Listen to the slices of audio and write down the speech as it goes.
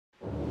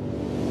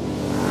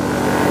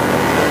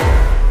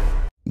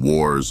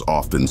Wars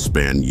often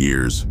span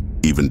years,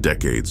 even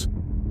decades.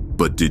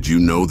 But did you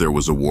know there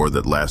was a war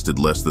that lasted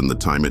less than the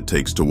time it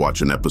takes to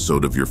watch an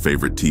episode of your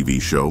favorite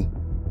TV show?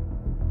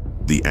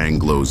 The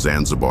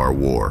Anglo-Zanzibar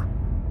War.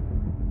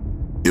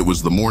 It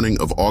was the morning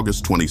of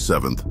August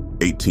 27,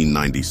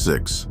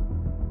 1896.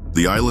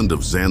 The island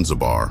of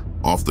Zanzibar,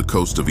 off the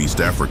coast of East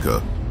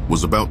Africa,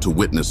 was about to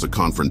witness a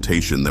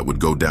confrontation that would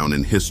go down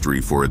in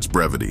history for its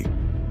brevity.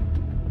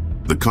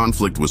 The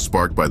conflict was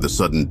sparked by the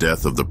sudden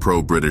death of the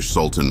pro-British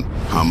Sultan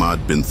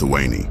Hamad bin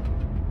Thuwaini.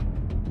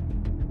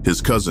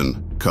 His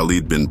cousin,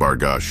 Khalid bin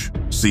Bargash,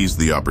 seized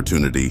the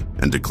opportunity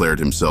and declared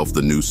himself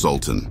the new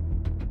Sultan.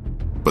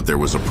 But there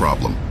was a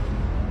problem.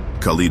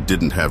 Khalid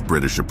didn't have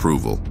British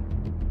approval.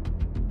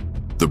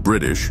 The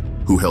British,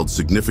 who held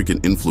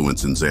significant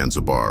influence in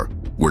Zanzibar,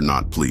 were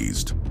not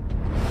pleased.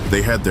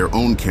 They had their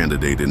own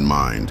candidate in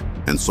mind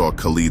and saw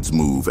Khalid's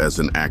move as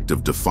an act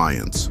of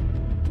defiance.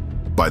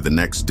 By the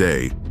next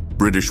day,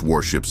 British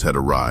warships had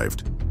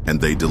arrived,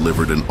 and they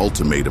delivered an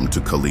ultimatum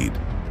to Khalid: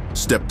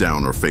 step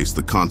down or face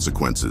the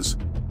consequences.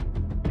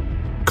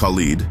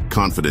 Khalid,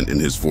 confident in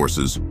his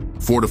forces,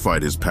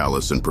 fortified his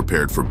palace and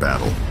prepared for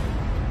battle.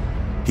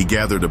 He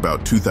gathered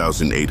about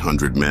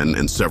 2,800 men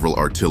and several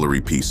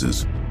artillery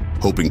pieces,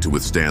 hoping to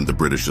withstand the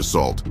British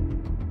assault.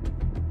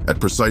 At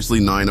precisely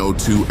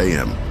 9:02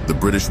 a.m., the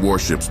British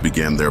warships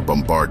began their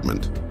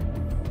bombardment.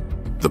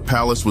 The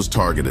palace was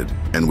targeted,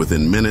 and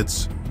within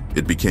minutes,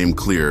 it became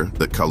clear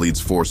that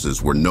Khalid's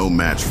forces were no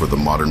match for the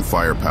modern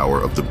firepower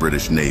of the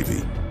British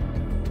Navy.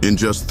 In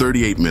just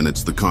 38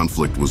 minutes, the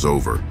conflict was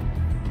over.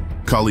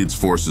 Khalid's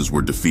forces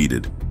were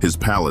defeated, his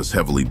palace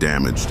heavily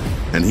damaged,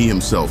 and he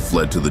himself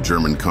fled to the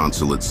German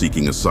consulate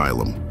seeking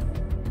asylum.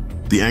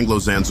 The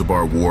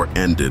Anglo-Zanzibar War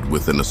ended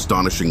with an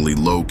astonishingly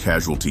low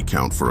casualty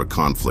count for a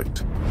conflict.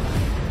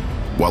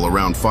 While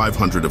around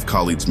 500 of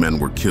Khalid's men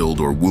were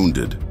killed or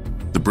wounded,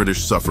 the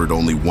British suffered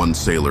only one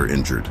sailor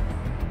injured.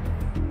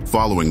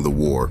 Following the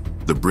war,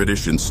 the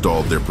British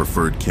installed their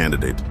preferred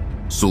candidate,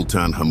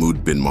 Sultan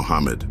Hamad bin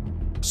Mohammed,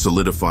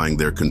 solidifying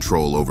their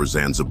control over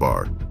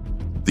Zanzibar.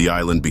 The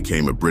island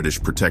became a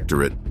British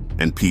protectorate,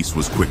 and peace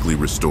was quickly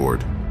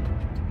restored.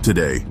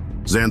 Today,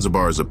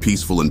 Zanzibar is a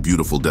peaceful and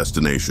beautiful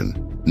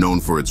destination,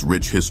 known for its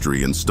rich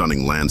history and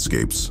stunning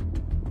landscapes.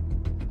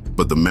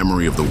 But the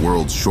memory of the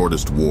world's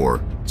shortest war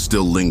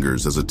still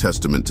lingers as a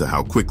testament to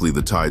how quickly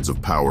the tides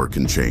of power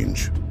can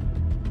change.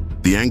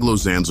 The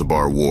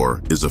Anglo-Zanzibar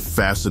War is a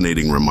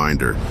fascinating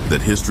reminder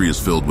that history is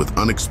filled with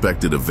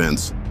unexpected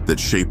events that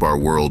shape our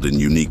world in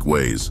unique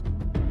ways.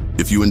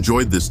 If you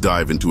enjoyed this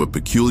dive into a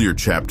peculiar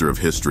chapter of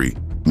history,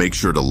 make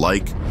sure to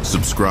like,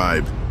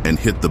 subscribe, and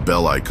hit the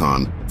bell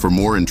icon for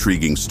more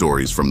intriguing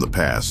stories from the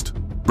past,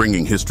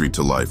 bringing history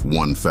to life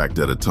one fact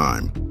at a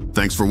time.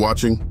 Thanks for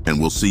watching, and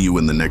we'll see you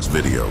in the next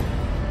video.